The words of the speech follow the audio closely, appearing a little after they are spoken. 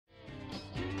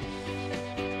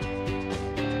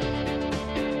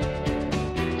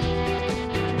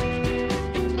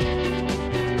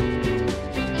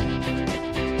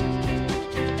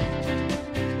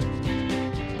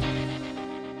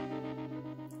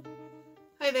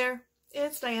Hi there,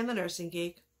 it's Diane the Nursing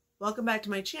Geek. Welcome back to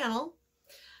my channel.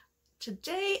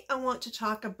 Today I want to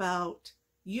talk about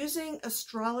using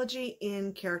astrology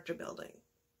in character building,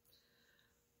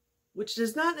 which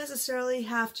does not necessarily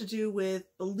have to do with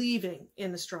believing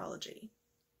in astrology.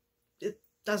 It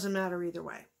doesn't matter either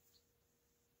way.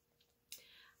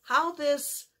 How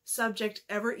this subject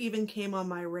ever even came on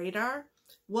my radar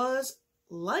was,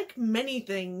 like many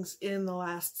things in the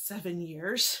last 7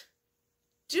 years,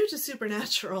 due to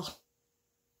Supernatural.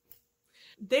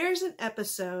 There's an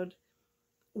episode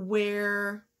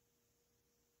where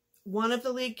one of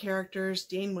the lead characters,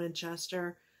 Dean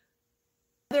Winchester,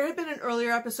 there had been an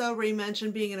earlier episode where he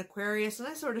mentioned being an Aquarius, and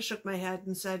I sort of shook my head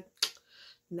and said,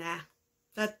 nah,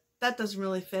 that doesn't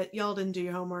really fit. Y'all didn't do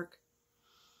your homework.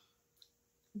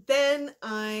 Then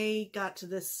I got to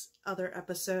this other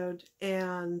episode,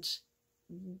 and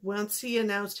once he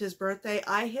announced his birthday,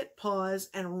 I hit pause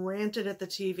and ranted at the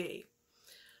TV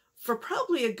for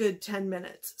probably a good 10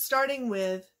 minutes, starting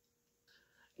with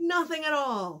nothing at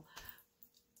all.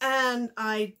 And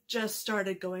I just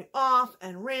started going off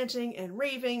and ranting and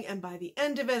raving, and by the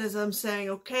end of it, as I'm saying,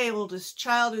 okay, well, this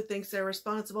child who thinks they're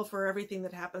responsible for everything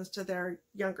that happens to their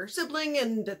younger sibling,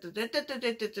 and by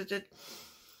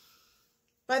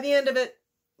the end of it,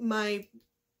 my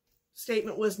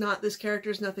statement was not, this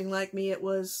character's nothing like me. It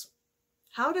was,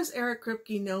 how does Eric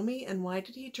Kripke know me, and why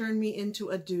did he turn me into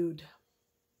a dude?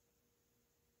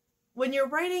 When you're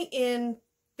writing in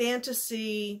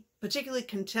fantasy, particularly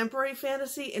contemporary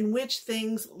fantasy, in which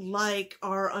things like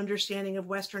our understanding of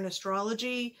Western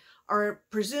astrology are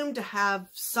presumed to have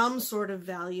some sort of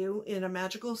value, in a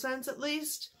magical sense at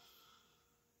least,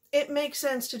 it makes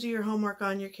sense to do your homework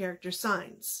on your character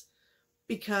signs,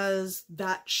 because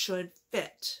that should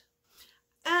fit.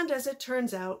 And as it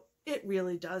turns out, it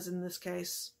really does in this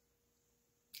case.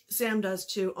 Sam does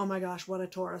too. Oh my gosh, what a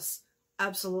Taurus.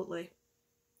 Absolutely.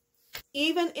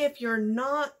 Even if you're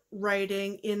not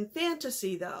writing in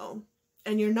fantasy though,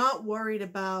 and you're not worried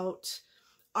about,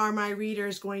 are my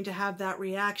readers going to have that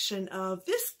reaction of,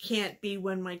 this can't be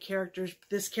when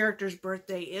this character's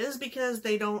birthday is, because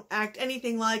they don't act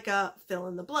anything like a fill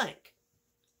in the blank.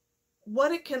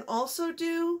 What it can also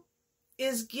do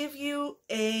is give you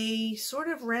a sort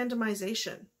of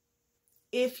randomization.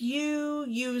 If you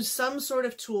use some sort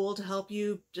of tool to help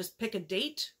you just pick a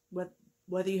date,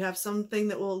 whether you have something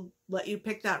that will let you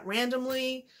pick that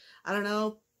randomly, I don't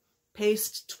know,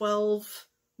 paste 12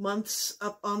 months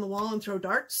up on the wall and throw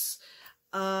darts,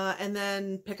 and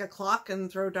then pick a clock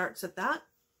and throw darts at that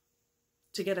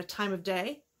to get a time of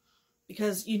day,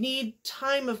 because you need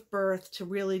time of birth to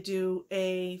really do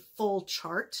a full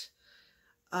chart.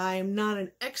 I'm not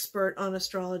an expert on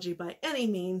astrology by any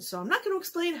means, so I'm not going to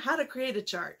explain how to create a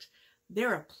chart.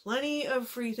 There are plenty of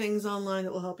free things online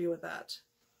that will help you with that.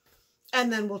 And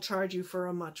then we'll charge you for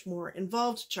a much more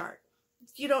involved chart.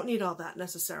 You don't need all that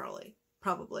necessarily,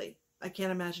 probably. I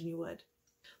can't imagine you would.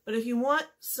 But if you want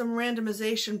some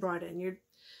randomization brought in,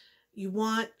 you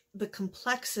want the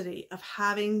complexity of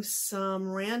having some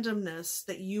randomness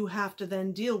that you have to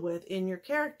then deal with in your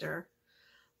character,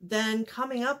 then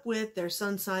coming up with their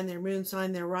sun sign, their moon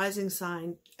sign, their rising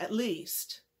sign, at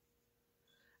least,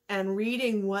 and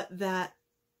reading what that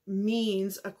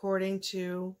means according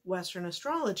to Western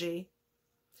astrology,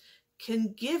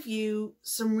 can give you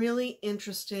some really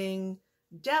interesting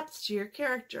depth to your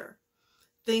character.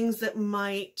 Things that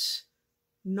might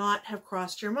not have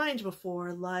crossed your mind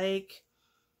before, like,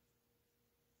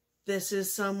 this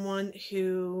is someone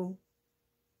who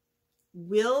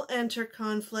will enter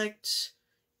conflict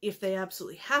if they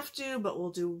absolutely have to, but will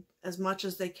do as much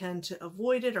as they can to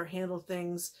avoid it or handle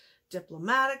things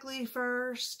diplomatically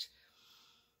first.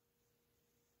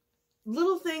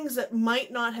 Little things that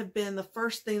might not have been the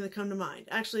first thing that come to mind.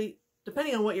 Actually,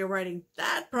 depending on what you're writing,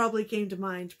 that probably came to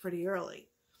mind pretty early.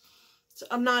 So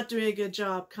I'm not doing a good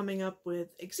job coming up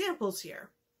with examples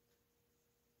here.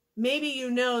 Maybe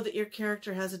you know that your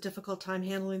character has a difficult time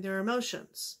handling their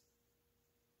emotions.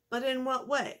 But in what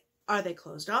way? Are they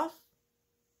closed off?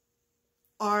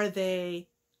 Are they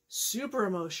super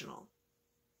emotional?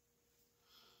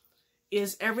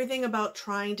 Is everything about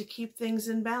trying to keep things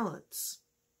in balance?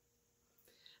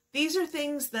 These are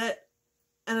things that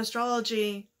an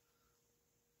astrology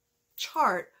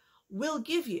chart will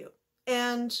give you.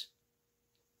 And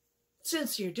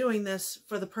since you're doing this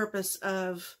for the purpose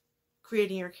of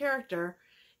creating your character,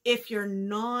 if you're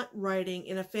not writing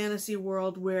in a fantasy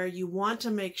world where you want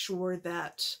to make sure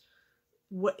that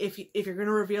if you're going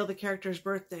to reveal the character's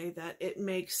birthday, that it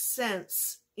makes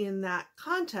sense in that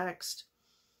context,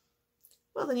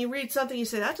 well, then you read something, you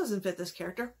say, that doesn't fit this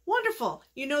character. Wonderful.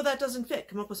 You know that doesn't fit.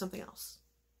 Come up with something else.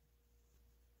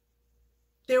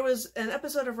 There was an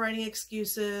episode of Writing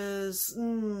Excuses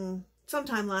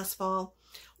sometime last fall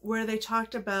where they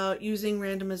talked about using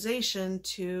randomization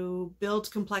to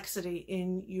build complexity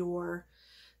in your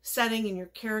setting and your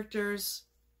characters.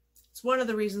 It's one of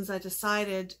the reasons I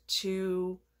decided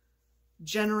to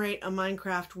generate a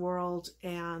Minecraft world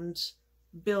and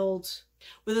build,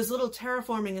 with as little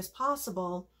terraforming as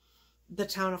possible, the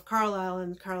town of Carlisle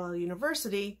and Carlisle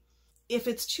University. If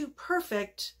it's too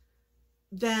perfect,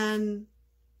 then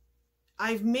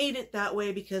I've made it that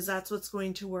way because that's what's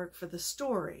going to work for the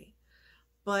story.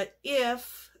 But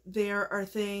if there are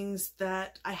things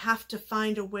that I have to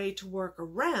find a way to work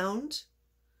around,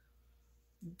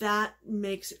 that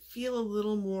makes it feel a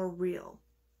little more real.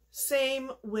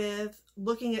 Same with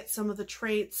looking at some of the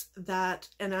traits that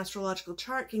an astrological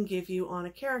chart can give you on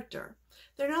a character.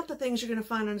 They're not the things you're going to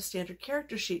find on a standard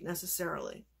character sheet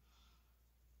necessarily,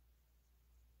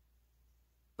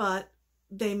 but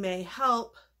they may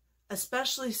help,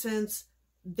 especially since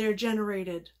they're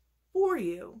generated for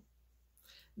you.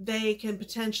 They can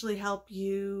potentially help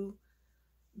you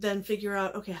then figure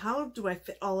out, okay, how do I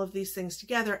fit all of these things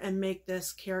together and make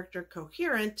this character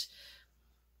coherent?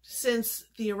 Since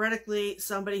theoretically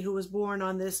somebody who was born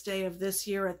on this day of this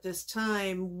year at this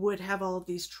time would have all of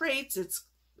these traits, it's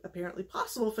apparently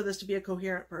possible for this to be a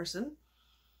coherent person.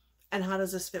 And how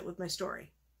does this fit with my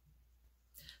story?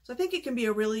 So I think it can be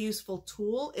a really useful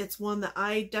tool. It's one that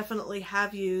I definitely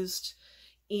have used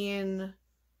in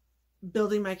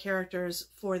building my characters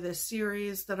for this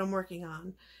series that I'm working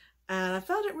on. And I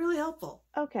found it really helpful.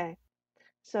 Okay,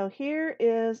 so here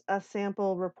is a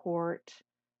sample report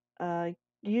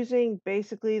using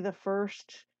basically the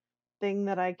first thing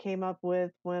that I came up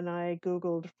with when I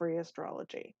Googled free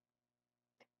astrology.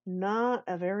 Not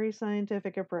a very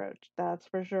scientific approach, that's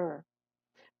for sure.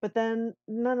 But then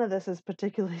none of this is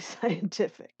particularly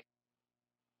scientific.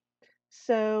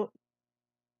 So,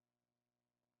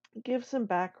 give some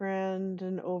background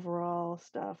and overall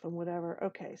stuff and whatever.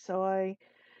 Okay, so I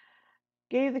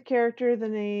gave the character the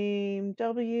name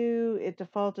W. It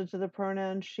defaulted to the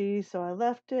pronoun she, so I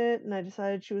left it, and I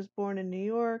decided she was born in New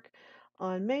York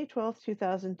on May 12th,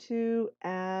 2002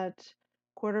 at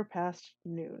 12:15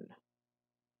 noon.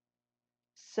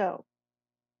 So,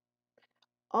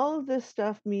 all of this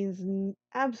stuff means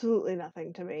absolutely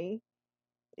nothing to me.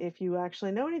 If you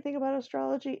actually know anything about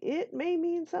astrology, it may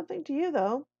mean something to you,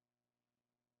 though.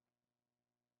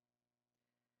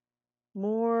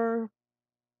 More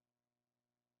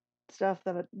stuff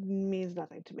that means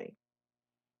nothing to me.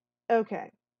 Okay,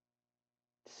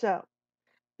 so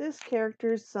this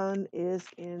character's sun is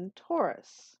in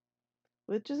Taurus,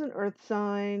 which is an earth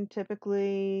sign,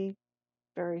 typically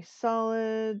very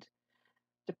solid,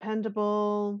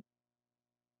 dependable,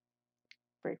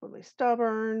 frequently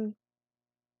stubborn.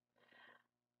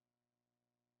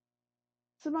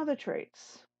 Some other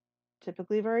traits,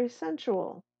 typically very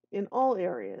sensual in all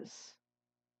areas,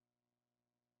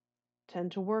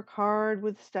 tend to work hard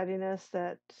with steadiness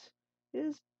that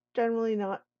is generally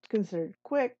not considered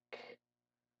quick.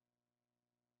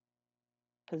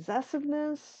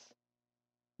 Possessiveness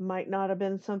might not have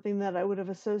been something that I would have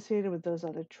associated with those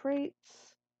other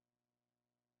traits.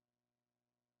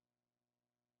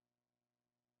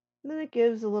 And then it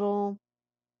gives a little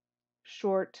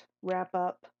short wrap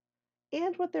up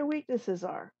and what their weaknesses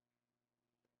are.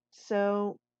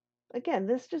 So, again,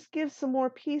 this just gives some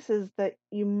more pieces that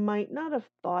you might not have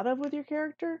thought of with your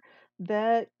character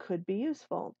that could be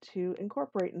useful to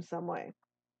incorporate in some way.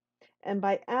 And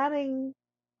by adding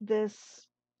this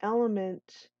element,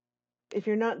 if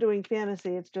you're not doing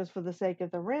fantasy, it's just for the sake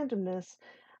of the randomness,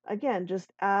 again,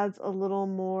 just adds a little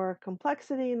more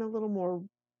complexity and a little more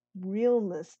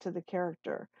realness to the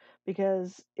character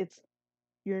because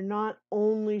you're not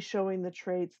only showing the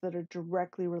traits that are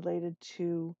directly related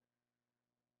to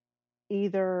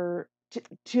either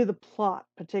to the plot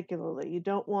particularly. You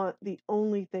don't want the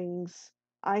only things,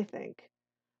 I think,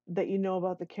 that you know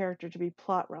about the character to be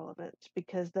plot relevant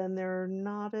because then they're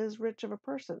not as rich of a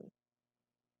person.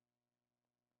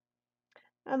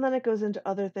 And then it goes into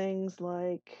other things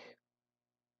like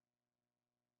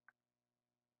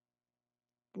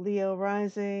Leo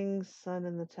rising, sun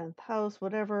in the 10th house,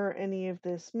 whatever any of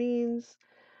this means.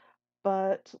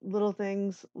 But little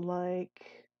things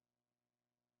like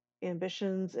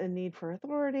ambitions and need for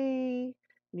authority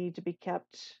need to be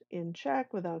kept in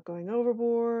check without going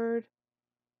overboard.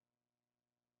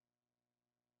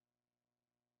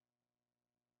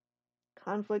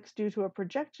 Conflicts due to a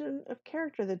projection of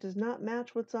character that does not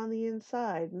match what's on the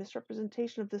inside.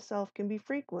 Misrepresentation of the self can be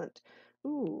frequent.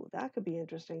 Ooh, that could be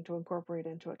interesting to incorporate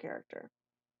into a character.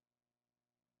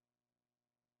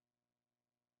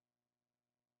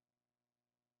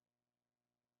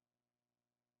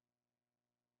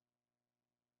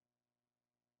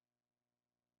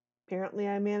 Apparently,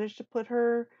 I managed to put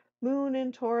her moon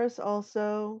in Taurus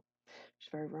also. She's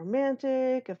very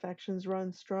romantic, affections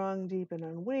run strong, deep, and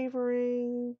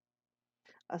unwavering,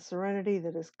 a serenity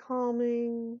that is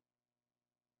calming.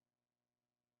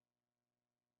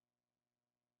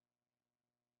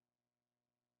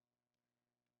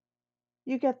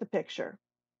 You get the picture.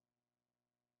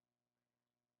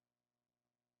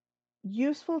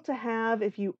 Useful to have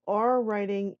if you are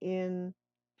writing in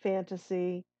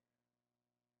fantasy,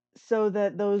 so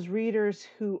that those readers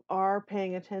who are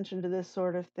paying attention to this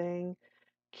sort of thing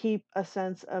keep a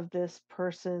sense of this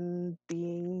person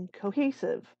being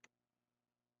cohesive.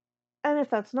 And if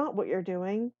that's not what you're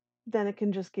doing, then it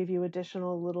can just give you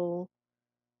additional little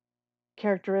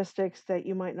characteristics that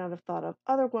you might not have thought of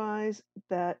otherwise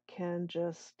that can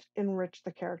just enrich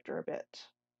the character a bit.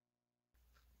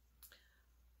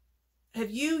 Have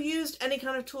you used any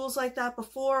kind of tools like that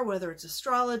before, whether it's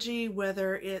astrology,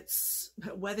 whether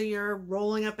you're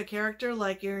rolling up a character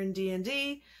like you're in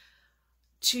D&D,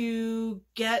 to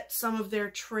get some of their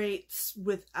traits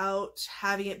without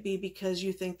having it be because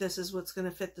you think this is what's going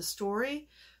to fit the story,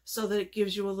 so that it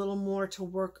gives you a little more to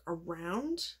work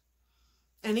around?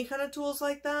 Any kind of tools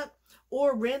like that?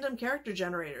 Or random character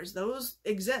generators, those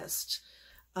exist.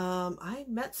 I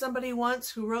met somebody once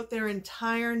who wrote their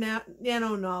entire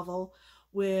nano novel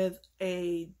with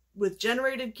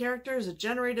generated characters, a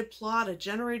generated plot, a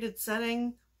generated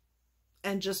setting,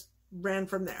 and just ran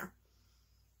from there.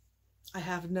 I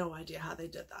have no idea how they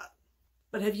did that.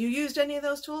 But have you used any of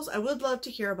those tools? I would love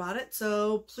to hear about it,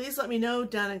 so please let me know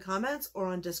down in comments or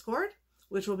on Discord,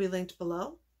 which will be linked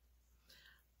below.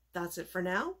 That's it for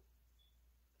now.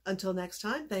 Until next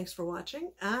time, thanks for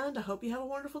watching, and I hope you have a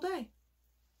wonderful day.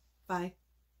 Bye.